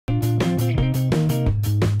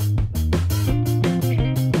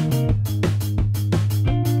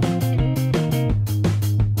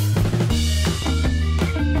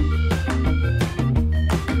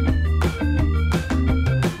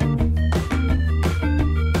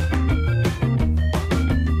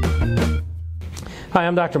Hi,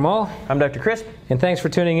 I'm Dr. Moll. I'm Dr. Crisp. And thanks for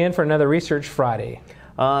tuning in for another Research Friday.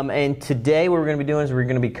 And today what we're going to be doing is we're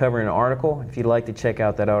going to be covering an article. If you'd like to check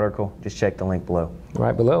out that article, just check the link below.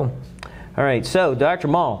 Right below. All right, so Dr.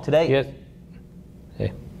 Moll, today... Yes.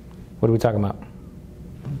 Hey, what are we talking about?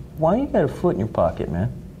 Why you got a foot in your pocket,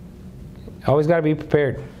 man? Always got to be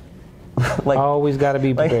prepared. Always got to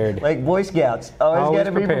be prepared. Like Boy Scouts. Always got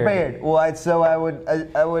to be prepared. Well, so I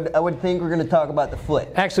would think we're going to talk about the foot.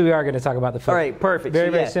 Actually, we are going to talk about the foot. All right, perfect.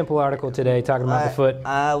 Very simple article today talking about the foot.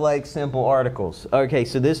 I like simple articles. Okay,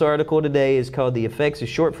 so this article today is called "The Effects of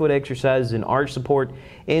Short Foot Exercises and Arch Support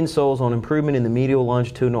Insoles on Improvement in the Medial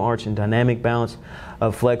Longitudinal Arch and Dynamic Balance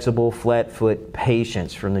of Flexible Flat Foot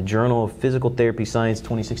Patients" from the Journal of Physical Therapy Science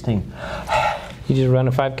 2016. You just run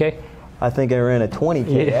a 5K? I think I ran a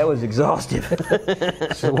 20K. Yeah. That was exhaustive.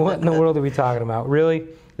 So what in the world are we talking about? Really,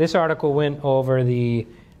 this article went over the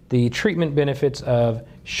treatment benefits of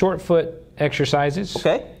short foot exercises,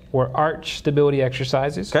 okay, or arch stability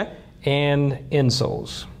exercises, okay, and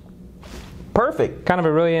insoles. Perfect. Kind of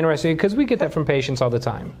a really interesting, because we get that from patients all the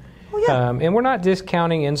time. Oh, yeah. And we're not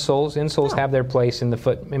discounting insoles. Insoles have their place in the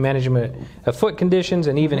foot in management of foot conditions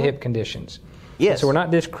and even hip conditions. Yes. So we're not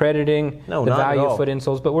discrediting the value of foot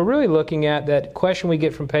insoles, but we're really looking at that question we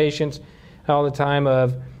get from patients all the time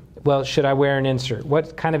of, well, should I wear an insert?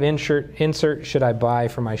 What kind of insert should I buy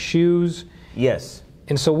for my shoes? Yes.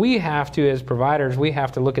 And so we have to, as providers, we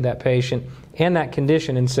have to look at that patient and that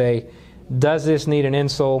condition and say, does this need an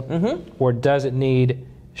insole or does it need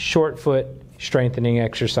short foot strengthening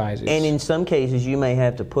exercises? And in some cases, you may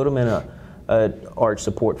have to put them in a arch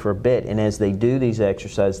support for a bit, and as they do these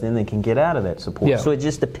exercises, then they can get out of that support. Yeah. So it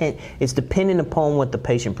just it's dependent upon what the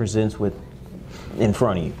patient presents with in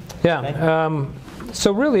front of you. Yeah. Okay?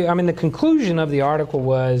 So really, I mean, the conclusion of the article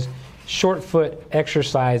was short foot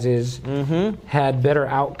exercises had better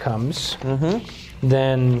outcomes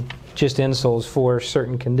than just insoles for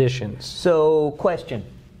certain conditions. So, question.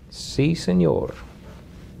 Si, senor.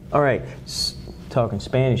 All right, talking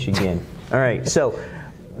Spanish again. All right, so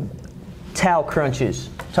towel crunches.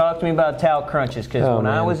 Talk to me about towel crunches, because when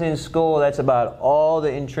I was in school, that's about all the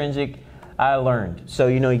intrinsic I learned. So,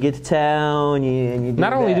 you get the towel and you do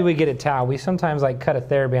Not only that. do we get a towel, we sometimes cut a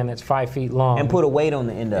TheraBand that's 5 feet long. And put a weight on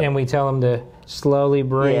the end of it. And we tell them to slowly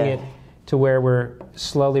bring it to where we're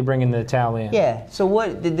slowly bringing the towel in. Yeah, so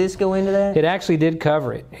what, did this go into that? It actually did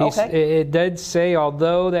cover it. It did say,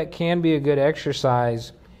 although that can be a good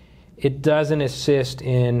exercise, it doesn't assist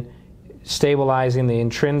in stabilizing the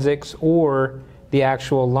intrinsics or the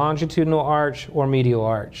actual longitudinal arch or medial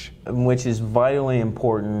arch. Which is vitally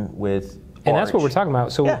important with And that's what we're talking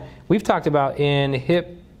about. So we've talked about in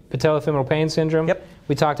hip patellofemoral pain syndrome. Yep.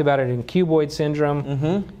 We talked about it in cuboid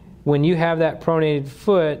syndrome. When you have that pronated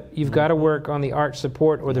foot, you've got to work on the arch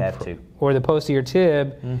support or the posterior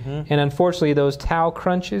tib. And unfortunately, those towel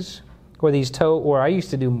crunches or these I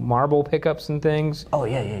used to do marble pickups and things. Oh,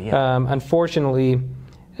 yeah. Unfortunately,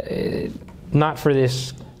 not for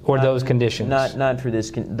this or those conditions. Not for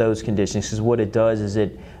those conditions, because what it does is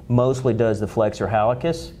it mostly does the flexor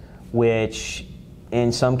hallucis, which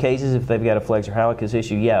in some cases, if they've got a flexor hallucis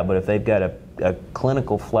issue, yeah, but if they've got a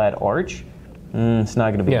clinical flat arch, it's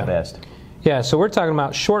not going to be the best. Yeah, so we're talking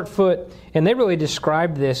about short foot, and they really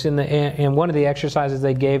described this in one of the exercises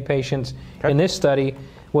they gave patients in this study.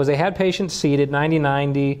 Was they had patients seated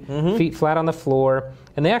 90-90, feet flat on the floor,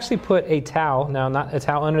 and they actually put a towel, now not a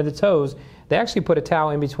towel under the toes, they actually put a towel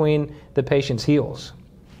in between the patient's heels.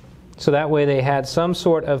 So that way they had some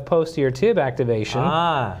sort of posterior tib activation.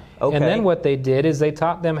 Okay. And then what they did is they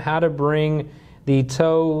taught them how to bring the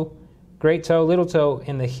toe, great toe, little toe,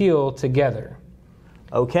 and the heel together.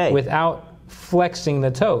 Okay. Without flexing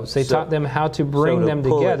the toes. They taught them how to bring them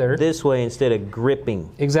together. It this way instead of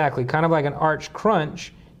gripping. Exactly, kind of like an arch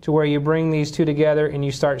crunch, to where you bring these two together and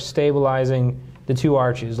you start stabilizing the two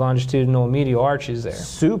arches, longitudinal and medial arches there.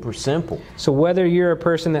 Super simple. So whether you're a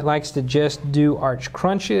person that likes to just do arch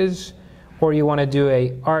crunches, or you want to do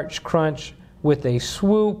a arch crunch with a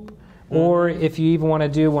swoop, or if you even want to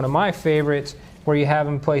do one of my favorites, where you have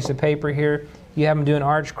them place a paper here, you have them do an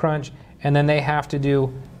arch crunch, and then they have to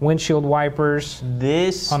do windshield wipers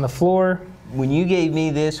on the floor. When you gave me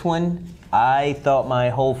this one, I thought my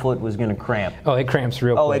whole foot was going to cramp. Oh, it cramps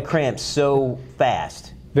real quick. Oh, it cramps so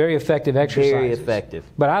fast. Very effective exercise. Very effective.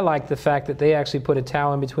 But I like the fact that they actually put a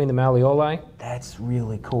towel in between the malleoli. That's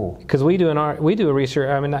really cool. Because we do a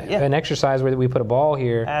research, an exercise where we put a ball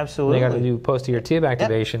here. Absolutely. They got to do posterior tib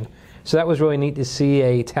activation. So that was really neat to see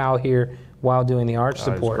a towel here while doing the arch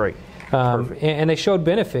support. That's great. And they showed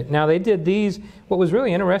benefit. Now they did these. What was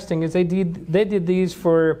really interesting is they did these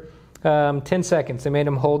for 10 seconds. They made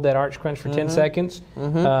them hold that arch crunch for 10 seconds,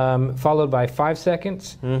 followed by 5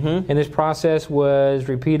 seconds. And this process was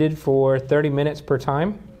repeated for 30 minutes per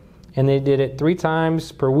time. And they did it 3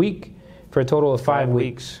 times per week for a total of 5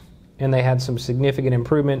 weeks. And they had some significant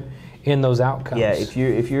improvement in those outcomes. Yeah,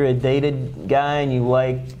 if you're a dated guy and you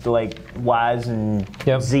like Y's and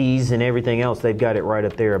Z's and everything else, they've got it right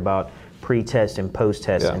up there about pre-test and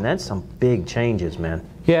post-test. And that's some big changes, man.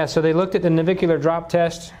 Yeah, so they looked at the navicular drop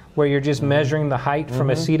test, where you're just measuring the height from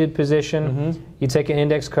a seated position. You take an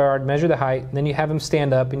index card, measure the height, and then you have them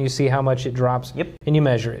stand up and you see how much it drops, and you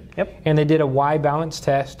measure it. And they did a Y balance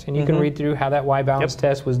test, and you can read through how that Y balance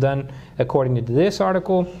test was done according to this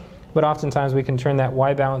article, but oftentimes we can turn that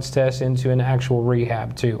Y balance test into an actual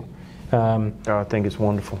rehab too. I think it's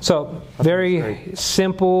wonderful. So very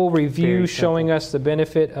simple review showing us the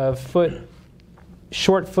benefit of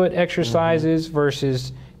short foot exercises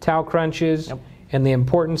versus towel crunches. And the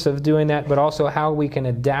importance of doing that, but also how we can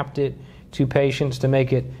adapt it to patients to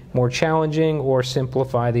make it more challenging or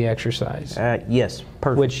simplify the exercise. Yes,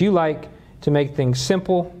 perfect. Which you like to make things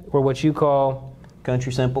simple, or what you call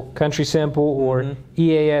country simple. Country simple, or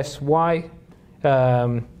EASY.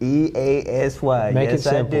 EASY. Make yes, it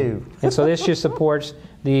simple. I do. And so this just supports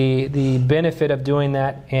the benefit of doing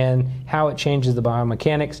that and how it changes the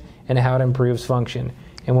biomechanics and how it improves function.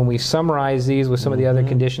 And when we summarize these with some of the other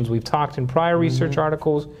conditions we've talked in prior research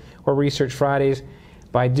articles or Research Fridays,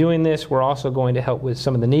 by doing this, we're also going to help with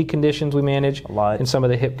some of the knee conditions we manage and some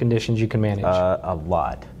of the hip conditions you can manage. A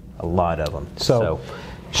lot of them. So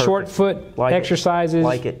short foot exercises,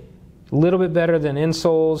 a little bit better than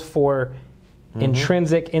insoles for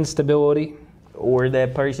intrinsic instability. Or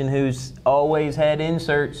that person who's always had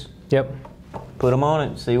inserts. Put them on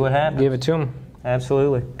it, see what happens. Give it to them.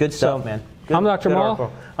 Absolutely. Good stuff, man. I'm Dr.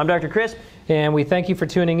 Moll. I'm Dr. Chris. And we thank you for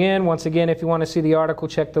tuning in. Once again, if you want to see the article,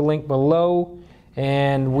 check the link below.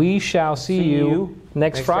 And we shall see you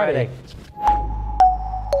next Friday.